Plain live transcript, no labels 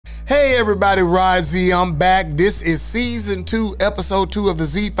Hey everybody, Rod Z, I'm back. This is season 2, episode 2 of the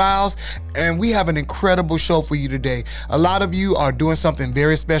Z Files, and we have an incredible show for you today. A lot of you are doing something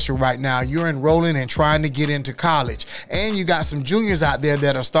very special right now. You're enrolling and trying to get into college, and you got some juniors out there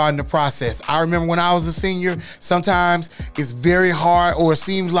that are starting the process. I remember when I was a senior, sometimes it's very hard, or it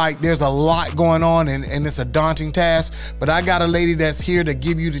seems like there's a lot going on and it's a daunting task, but I got a lady that's here to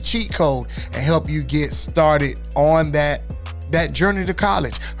give you the cheat code and help you get started on that journey to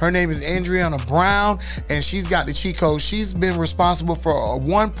college. Her name is Adrienna Brown, and she's got the cheat code. She's been responsible for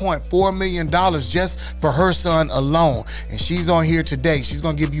 $1.4 million just for her son alone, and she's on here today. She's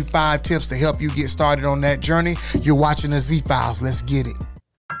gonna give you 5 tips to help you get started on that journey. You're watching the Z Files. Let's get it.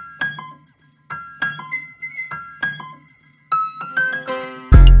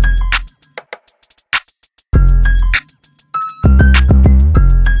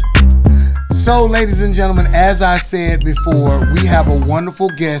 So, ladies and gentlemen, as I said before, we have a wonderful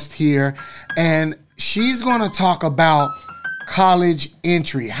guest here, and she's going to talk about college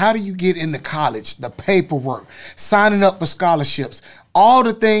entry. How do you get into college? The paperwork, signing up for scholarships, all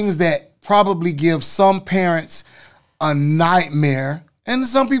the things that probably give some parents a nightmare, and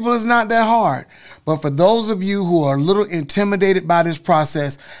some people it's not that hard. But for those of you who are a little intimidated by this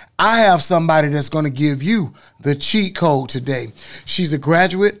process, I have somebody that's going to give you the cheat code today. She's a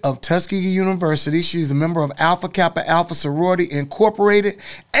graduate of Tuskegee University. She's a member of Alpha Kappa Alpha Sorority Incorporated,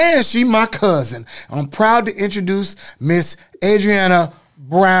 and she's my cousin. I'm proud to introduce Miss Adrienna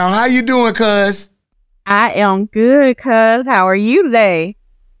Brown. How you doing, cuz? I am good, cuz. How are you today?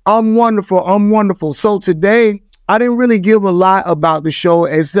 I'm wonderful. I'm wonderful. So today, I didn't really give a lot about the show,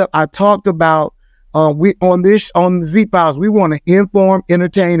 except I talked about on the Z Files, we want to inform,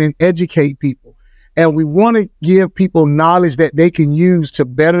 entertain, and educate people. And we want to give people knowledge that they can use to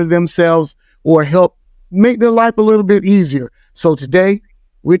better themselves or help make their life a little bit easier. So today,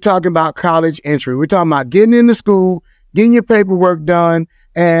 we're talking about college entry. We're talking about getting into school, getting your paperwork done,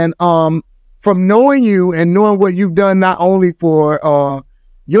 and from knowing you and knowing what you've done not only for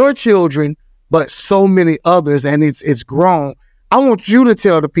your children, but so many others, and it's grown. I want you to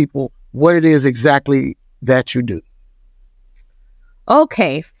tell the people what it is exactly that you do.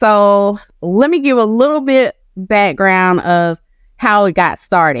 Okay, so let me give a little bit background of how it got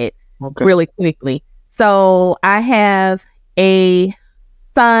started really quickly. So I have a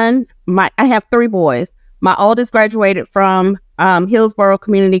son. I have 3 boys. My oldest graduated from Hillsborough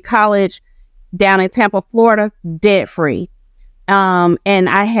Community College down in Tampa, Florida, debt-free. And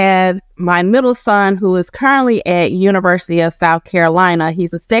I have my middle son, who is currently at University of South Carolina.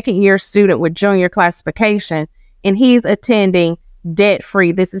 He's a second-year student with junior classification, and he's attending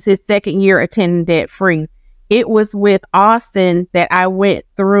debt-free. This is his second year attending debt-free. It was with Austin that I went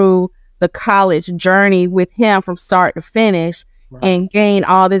through the college journey with him from start to finish and gained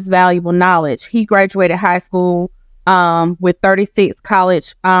all this valuable knowledge. He graduated high school with 36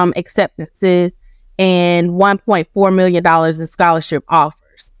 college acceptances and $1.4 million in scholarship offers.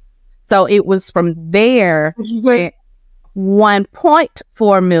 So it was from there,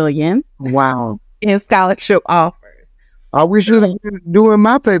 $1.4 million. Wow. In scholarship offers. I wish you were doing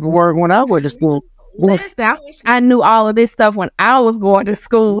my paperwork when I went to school. Listen, I wish I knew all of this stuff when I was going to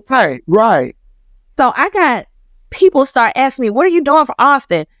school. Right. So I got people start asking me, what are you doing for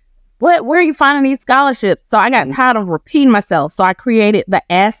Austin? Where are you finding these scholarships? So I got tired of repeating myself. So I created the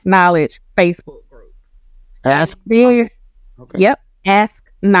ASKnowledge Facebook. Yep,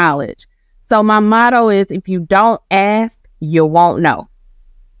 ASKnowledge. So my motto is, if you don't ask, you won't know.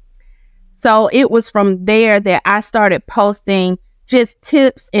 So it was from there that I started posting just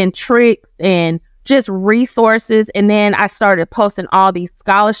tips and tricks and just resources. And then I started posting all these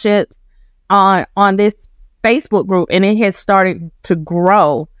scholarships on this Facebook group, and it has started to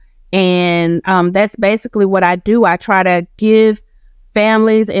grow. And that's basically what I do. I try to give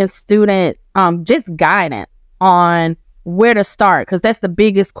families and students just guidance on where to start, because that's the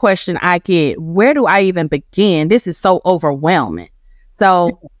biggest question I get. Where do I even begin? This is so overwhelming.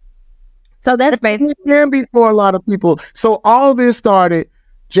 So that's basically it can be for a lot of people. So all this started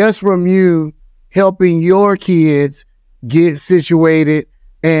just from you helping your kids get situated.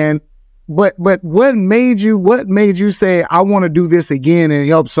 And but what made you say, I want to do this again and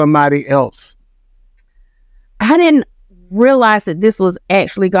help somebody else? I didn't realize that this was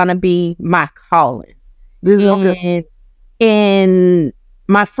actually going to be my calling. And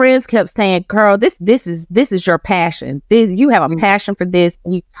my friends kept saying, girl, this is your passion. You have a passion for this.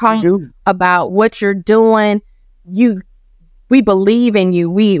 You talk about what you're doing. We believe in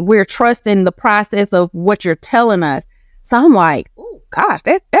you. We're trusting the process of what you're telling us. So I'm like, oh gosh,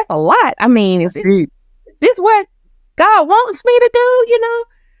 that's a lot. I mean, is this what God wants me to do? You know?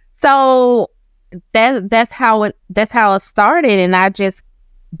 So that's how it started, and I just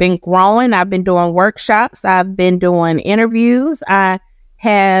been growing. I've been doing workshops. I've been doing interviews. I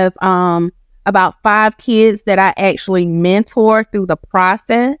have about 5 kids that I actually mentor through the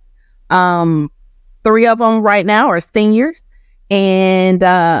process. 3 of them right now are seniors, and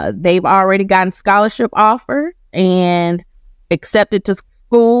they've already gotten scholarship offers and accepted to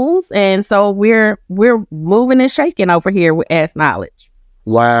schools. And so we're moving and shaking over here with ASKnowledge.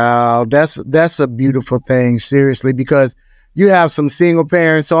 Wow, that's a beautiful thing, seriously, because you have some single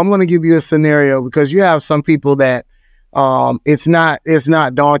parents. So I'm going to give you a scenario, because you have some people that it's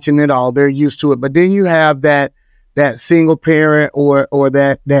not daunting at all. They're used to it. But then you have that single parent or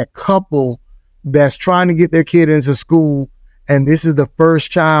that couple that's trying to get their kid into school, and this is the first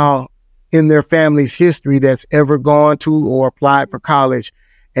child in their family's history that's ever gone to or applied for college.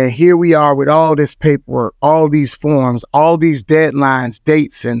 And here we are with all this paperwork, all these forms, all these deadlines,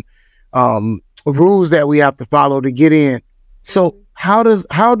 dates, and rules that we have to follow to get in. So how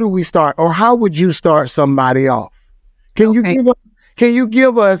do we start, or how would you start somebody off? Can you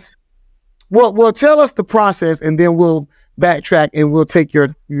give us, well, tell us the process, and then we'll backtrack and we'll take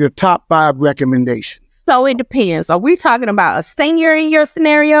your top 5 recommendations. So it depends. Are we talking about a senior in your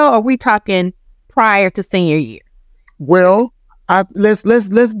scenario, or are we talking prior to senior year? Well,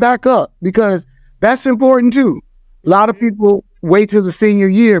 let's back up, because that's important too. A lot of people wait till the senior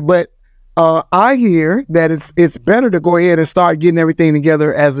year, but I hear that it's better to go ahead and start getting everything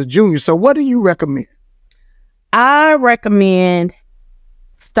together as a junior. So what do you recommend? I recommend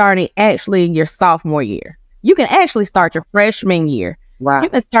starting actually your sophomore year. You can actually start your freshman year. Wow. You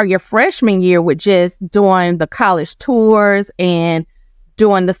can start your freshman year with just doing the college tours and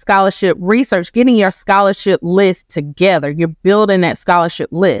doing the scholarship research, getting your scholarship list together. You're building that scholarship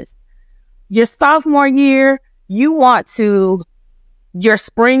list. Your sophomore year, your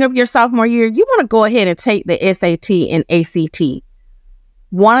spring of your sophomore year, you want to go ahead and take the SAT and ACT.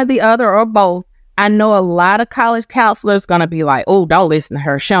 One or the other, or both. I know a lot of college counselors going to be like, oh, don't listen to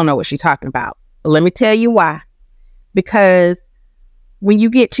her. She don't know what she's talking about. But let me tell you why. Because when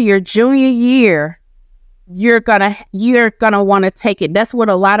you get to your junior year, you're gonna want to take it. That's what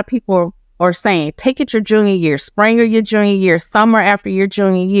a lot of people are saying. Take it your junior year, spring of your junior year, summer after your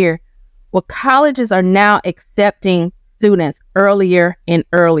junior year. Well, colleges are now accepting students earlier and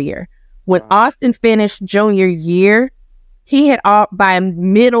earlier. When Austin finished junior year, he had by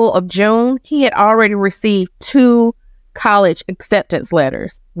middle of June, he had already received 2 college acceptance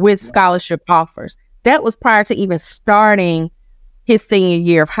letters with scholarship offers. That was prior to even starting his senior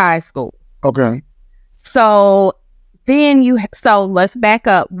year of high school. Okay. So then let's back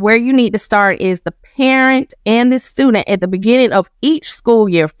up. Where you need to start is the parent and the student at the beginning of each school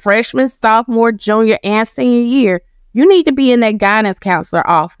year, freshman, sophomore, junior, and senior year. You need to be in that guidance counselor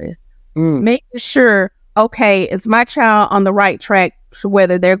office, making sure, okay, is my child on the right track,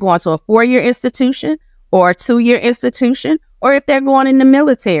 whether they're going to a 4-year institution or a 2-year institution, or if they're going in the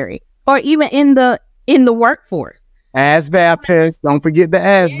military or even in the workforce. ASVAB test. Don't forget the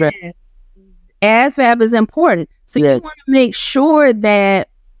ASVAB. Yes. ASVAB is important. So you want to make sure that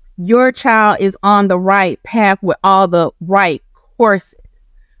your child is on the right path with all the right courses,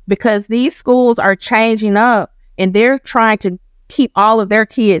 because these schools are changing up and they're trying to keep all of their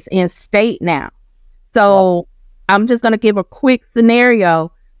kids in state now. So I'm just going to give a quick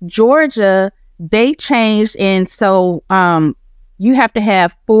scenario. Georgia, they changed. And so you have to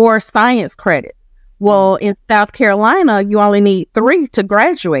have 4 science credits. Well, in South Carolina, you only need 3 to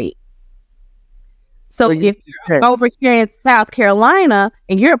graduate. So if you're over here in South Carolina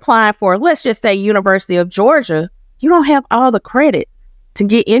and you're applying for, let's just say, University of Georgia, you don't have all the credits to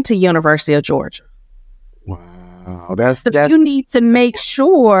get into University of Georgia. Wow. You need to make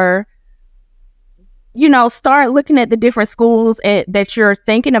sure, start looking at the different schools that you're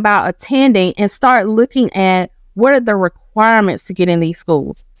thinking about attending, and start looking at what are the requirements to get in these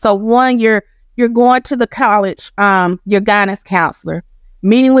schools. So one, you're going to the college, your guidance counselor,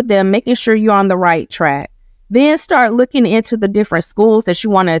 meeting with them, making sure you're on the right track. Then start looking into the different schools that you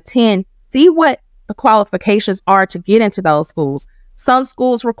want to attend. See what the qualifications are to get into those schools. Some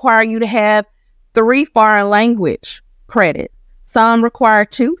schools require you to have 3 foreign language credits. Some require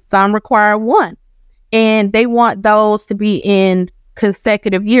 2, some require 1. And they want those to be in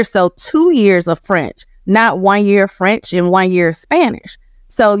consecutive years. So 2 years of French, not 1 year of French and 1 year of Spanish.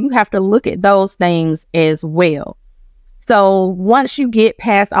 So you have to look at those things as well. So once you get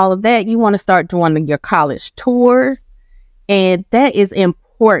past all of that, you want to start doing your college tours. And that is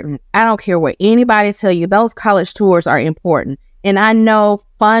important. I don't care what anybody tell you, those college tours are important. And I know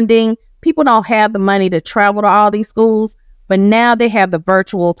funding, people don't have the money to travel to all these schools, But now they have the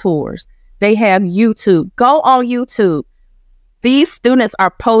virtual tours. They have YouTube. Go on YouTube. These students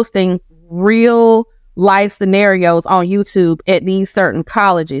are posting real life scenarios on YouTube at these certain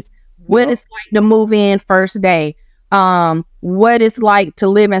colleges. What it's like to move in first day. What it's like to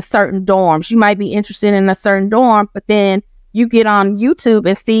live in certain dorms. You might be interested in a certain dorm, but then you get on YouTube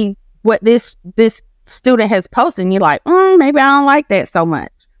and see what this student has posted, and you're like, maybe I don't like that so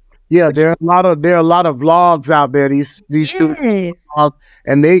much. Yeah, there are a lot of vlogs out there. These students,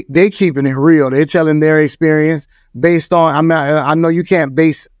 and they keeping it real. They're telling their experience based on. I know you can't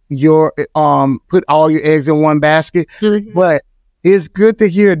base your put all your eggs in one basket, but it's good to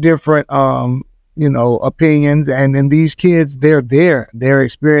hear different opinions. And these kids, they're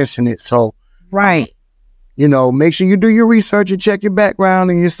experiencing it. So right. Make sure you do your research and check your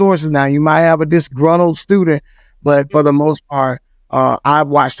background and your sources. Now, you might have a disgruntled student, but for the most part, I've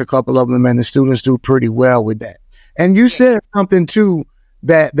watched a couple of them, and the students do pretty well with that. And you said something too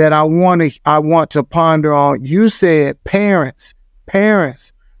that I want to ponder on. You said parents.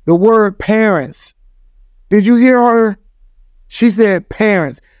 The word parents. Did you hear her? She said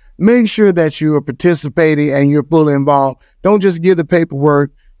parents. Make sure that you are participating and you're fully involved. Don't just give the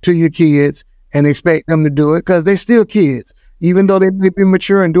paperwork to your kids and expect them to do it, because they're still kids. Even though they may be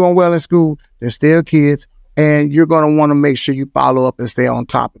mature and doing well in school, they're still kids, and you're going to want to make sure you follow up and stay on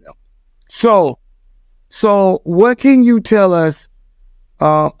top of them. So what can you tell us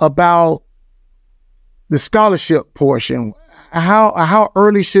about the scholarship portion? How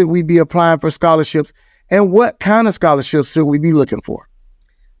early should we be applying for scholarships, and what kind of scholarships should we be looking for?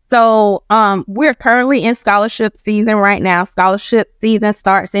 So we're currently in scholarship season right now. Scholarship season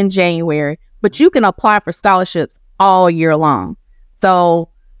starts in January, but you can apply for scholarships all year long. So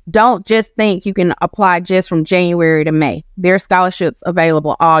don't just think you can apply just from January to May. There are scholarships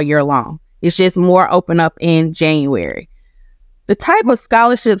available all year long. It's just more open up in January. The type of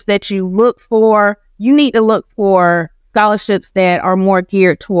scholarships that you look for, you need to look for scholarships that are more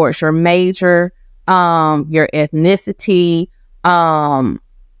geared towards your major, your ethnicity,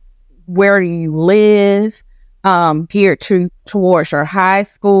 where you live, geared towards your high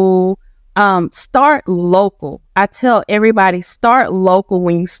school. Start local. I tell everybody, start local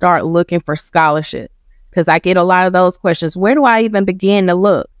when you start looking for scholarships, because I get a lot of those questions. Where do I even begin to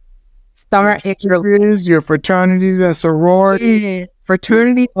look? Start at your fraternities and sororities. Yes,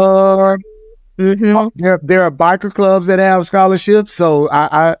 fraternities. There are biker clubs that have scholarships. So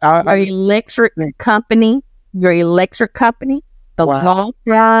your electric company, the law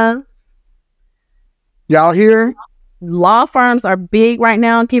firms. Y'all hear? Law firms are big right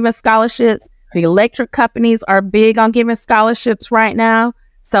now on giving scholarships. The electric companies are big on giving scholarships right now.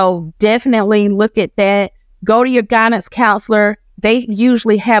 So definitely look at that. Go to your guidance counselor. They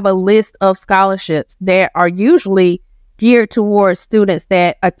usually have a list of scholarships that are usually geared towards students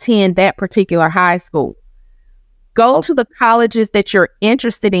that attend that particular high school. Go to the colleges that you're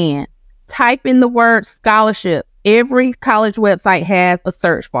interested in. Type in the word scholarship. Every college website has a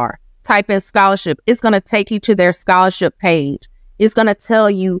search bar. Type in scholarship. It's going to take you to their scholarship page. It's going to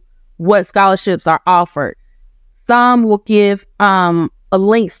tell you what scholarships are offered. Some will give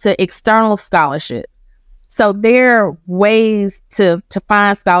links to external scholarships. So there are ways to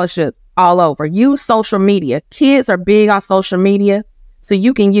find scholarships all over. Use social media. Kids are big on social media. So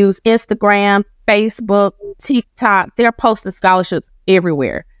you can use Instagram, Facebook, TikTok. They're posting scholarships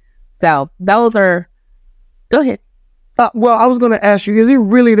everywhere. So those are, go ahead. Well, I was going to ask you, is it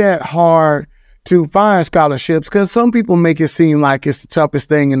really that hard to find scholarships? Because some people make it seem like it's the toughest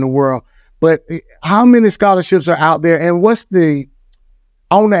thing in the world. But how many scholarships are out there? And I want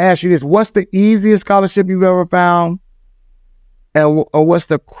to ask you this, what's the easiest scholarship you've ever found? And what's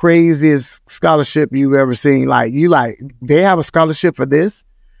the craziest scholarship you've ever seen? They have a scholarship for this?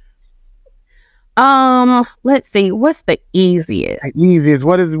 Let's see. What's the easiest? The easiest.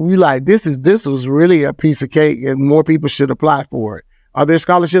 What is we like? This was really a piece of cake, and more people should apply for it. Are there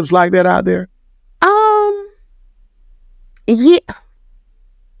scholarships like that out there? Yeah,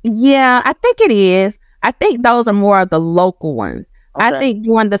 I think it is. I think those are more of the local ones. Okay. I think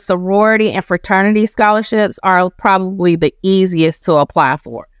doing the sorority and fraternity scholarships are probably the easiest to apply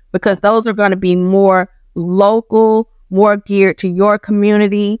for, because those are going to be more local, more geared to your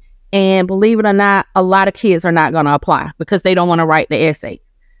community. And believe it or not, a lot of kids are not going to apply because they don't want to write the essays.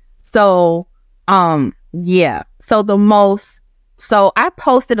 So, yeah. So I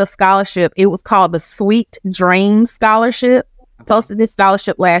posted a scholarship. It was called the Sweet Dreams Scholarship. I posted this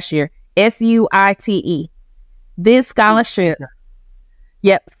scholarship last year. SUITE. This scholarship.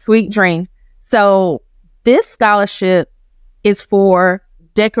 Yep. Sweet Dreams. So this scholarship is for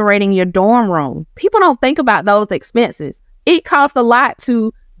decorating your dorm room. People don't think about those expenses. it costs a lot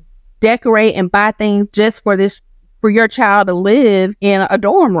to decorate and buy things just for your child to live in a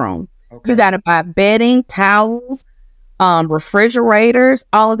dorm room. Okay. You got to buy bedding, towels, refrigerators,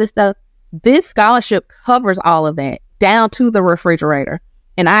 all of this stuff. This scholarship covers all of that down to the refrigerator.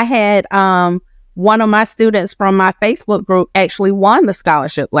 And I had one of my students from my Facebook group actually won the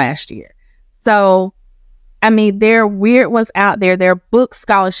scholarship last year. So, I mean, there are weird ones out there. There are book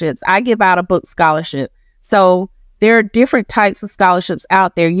scholarships. I give out a book scholarship. So there are different types of scholarships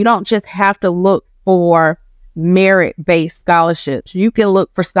out there. You don't just have to look for merit-based scholarships. You can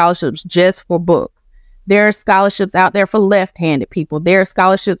look for scholarships just for books. There are scholarships out there for left-handed people. There are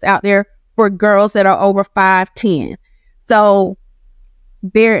scholarships out there for girls that are over 5'10". So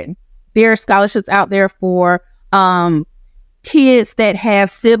there are scholarships out there for kids that have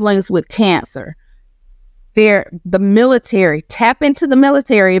siblings with cancer. The military. Tap into the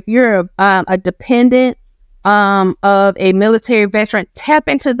military. If you're a dependent of a military veteran, tap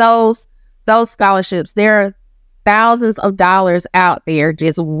into those scholarships. There are thousands of dollars out there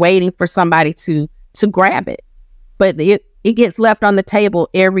just waiting for somebody to grab it. But it gets left on the table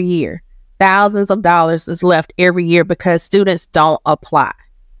every year. Thousands of dollars is left every year because students don't apply.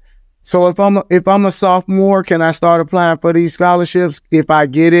 So if I'm a sophomore, can I start applying for these scholarships? If I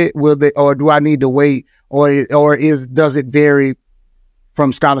get it, or do I need to wait, or does it vary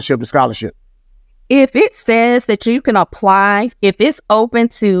from scholarship to scholarship? If it says that you can apply, if it's open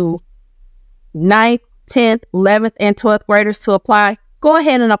to 9th, 10th, 11th, and 12th graders to apply, go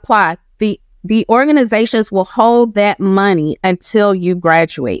ahead and apply. The organizations will hold that money until you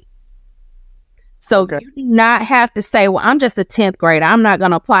graduate. So okay. You do not have to say, well, I'm just a 10th grader, I'm not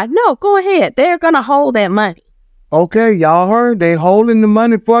going to apply. No, go ahead. They're going to hold that money. Okay, y'all heard. They holding the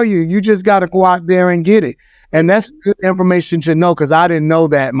money for you. You just got to go out there and get it. And that's good information to know because I didn't know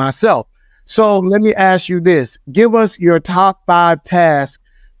that myself. So let me ask you this. Give us your top 5 tasks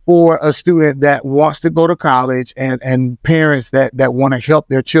for a student that wants to go to college and parents that want to help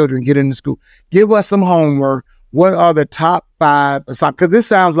their children get into school. Give us some homework. What are the top 5? Because this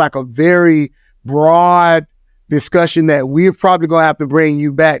sounds like a very broad discussion that we're probably going to have to bring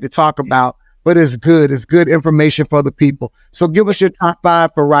you back to talk about, but it's good. It's good information for the people. So give us your top 5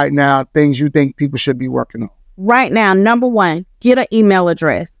 for right now, things you think people should be working on. Right now, number 1, get an email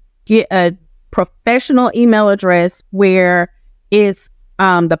address. Get a professional email address where it's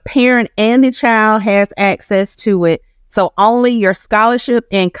the parent and the child has access to it. So only your scholarship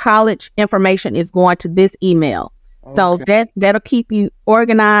and college information is going to this email. Okay. So that'll keep you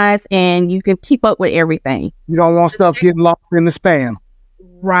organized and you can keep up with everything. You don't want stuff getting lost in the spam.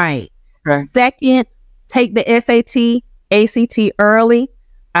 Right. Okay. Second, take the SAT, ACT early.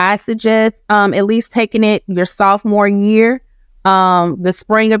 I suggest at least taking it your sophomore year, the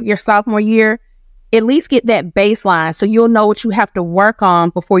spring of your sophomore year. At least get that baseline so you'll know what you have to work on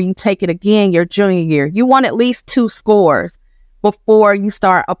before you take it again your junior year. You want at least 2 scores before you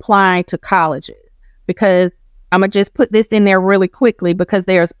start applying to colleges, because I'm going to just put this in there really quickly because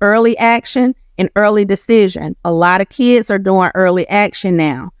there's early action and early decision. A lot of kids are doing early action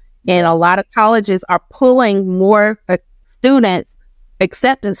now, and a lot of colleges are pulling more students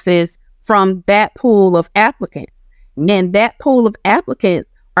acceptances from that pool of applicants. And that pool of applicants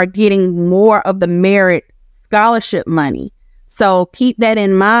are getting more of the merit scholarship money. So keep that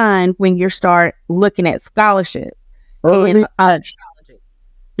in mind when you start looking at scholarships. Early action.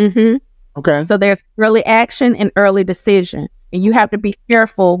 Okay. So there's early action and early decision. And you have to be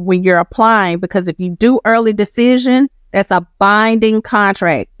careful when you're applying, because if you do early decision, that's a binding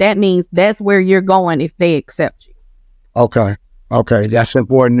contract. That means that's where you're going if they accept you. Okay. Okay. That's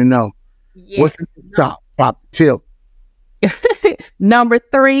important to know. Yes. What's the top tip? Number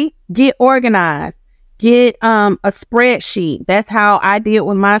 3, get organized. Get a spreadsheet. That's how I did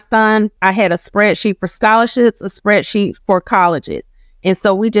with my son. I had a spreadsheet for scholarships, a spreadsheet for colleges. And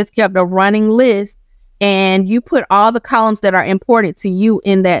so we just kept a running list, and you put all the columns that are important to you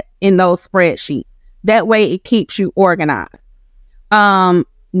in those spreadsheets. That way it keeps you organized.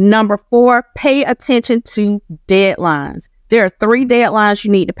 Number 4, pay attention to deadlines. There are 3 deadlines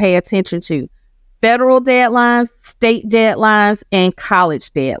you need to pay attention to: federal deadlines, state deadlines, and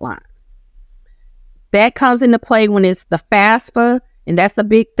college deadlines. That comes into play when it's the FAFSA, and that's a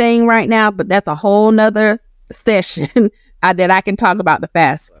big thing right now, but that's a whole nother session that I can talk about the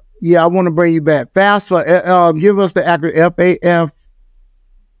FAFSA. Yeah, I want to bring you back. FAFSA, give us the acronym,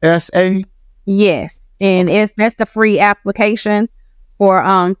 FAFSA? Yes, and that's the free application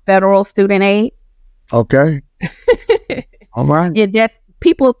for federal student aid. Okay. All right. Yeah, that's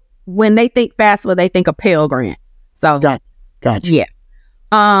people, when they think FAFSA, they think of Pell Grant. So gotcha. Yeah.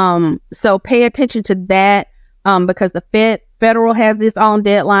 So pay attention to that. because the federal has its own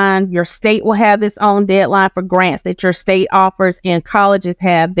deadline. Your state will have its own deadline for grants that your state offers, and colleges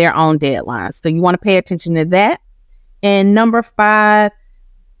have their own deadlines. So you want to pay attention to that. And number 5,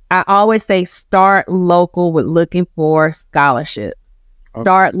 I always say start local with looking for scholarships. Okay.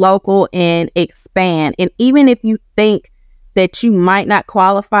 Start local and expand. And even if you think that you might not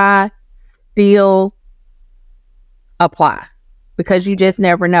qualify, still apply, because you just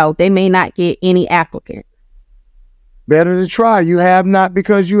never know. They may not get any applicants. Better to try. You have not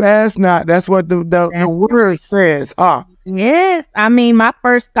because you ask not. That's what the word says. Yes. I mean, my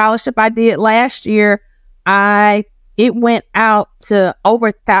first scholarship I did last year, it went out to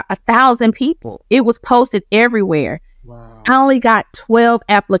over 1,000 people. It was posted everywhere. Wow. I only got 12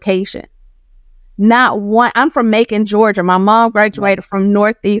 applications. Not one. I'm from Macon, Georgia. My mom graduated from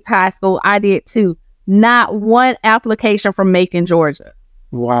Northeast High School. I did too. Not one application from Macon, Georgia.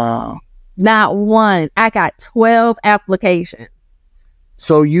 Wow. Not one. I got 12 applications.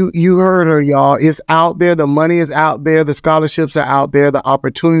 So you heard her, y'all. It's out there. The money is out there. The scholarships are out there. The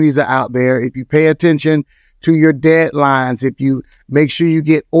opportunities are out there. If you pay attention to your deadlines, if you make sure you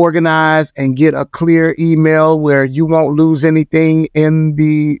get organized and get a clear email where you won't lose anything in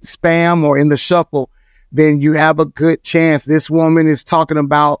the spam or in the shuffle, then you have a good chance. This woman is talking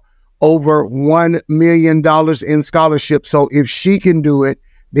about over $1 million in scholarships. So if she can do it,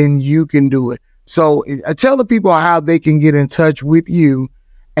 then you can do it. So tell the people how they can get in touch with you,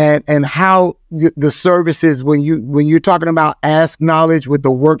 and how the services, when you're talking about ASKnowledge with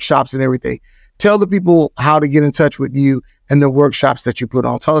the workshops and everything. Tell the people how to get in touch with you and the workshops that you put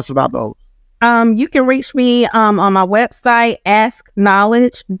on. Tell us about those. You can reach me on my website,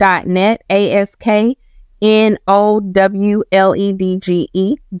 ASKnowledge.net,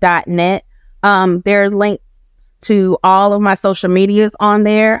 ASKnowledge.net. There's links to all of my social medias on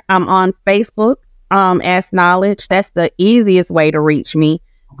there. I'm on Facebook, ASKnowledge. That's the easiest way to reach me.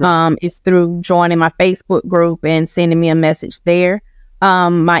 Okay. It's through joining my Facebook group and sending me a message there.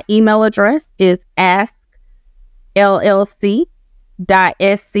 My email address is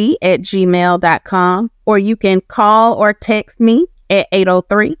askllc.sc@gmail.com, or you can call or text me at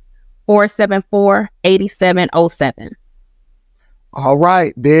 803-474-8707. All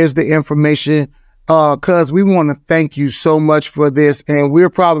right. There's the information. Cuz we want to thank you so much for this, and we're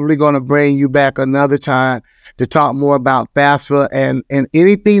probably going to bring you back another time to talk more about FAFSA and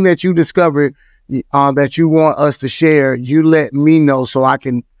anything that you discovered that you want us to share. You let me know so I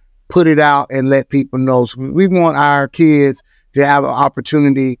can put it out and let people know. So we want our kids to have an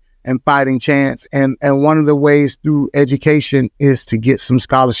opportunity and fighting chance. And one of the ways through education is to get some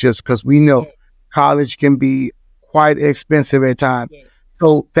scholarships, because we know college can be quite expensive at times. Yes.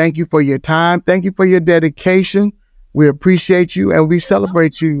 So thank you for your time. Thank you for your dedication. We appreciate you and we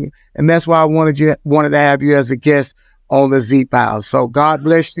celebrate you. And that's why I wanted to have you as a guest on the Z Files. So God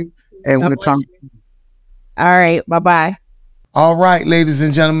bless you. And we'll talk. All right. Bye-bye. All right, ladies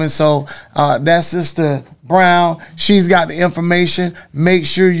and gentlemen. So that's Sister Brown. She's got the information. Make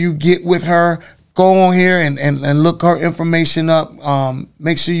sure you get with her. Go on here and look her information up.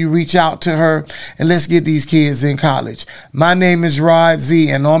 Make sure you reach out to her, and let's get these kids in college. My name is Rod Z,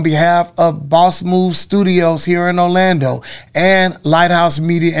 and on behalf of Boss Move Studios here in Orlando and Lighthouse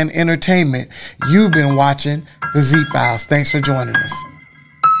Media and Entertainment, you've been watching the Z Files. Thanks for joining us.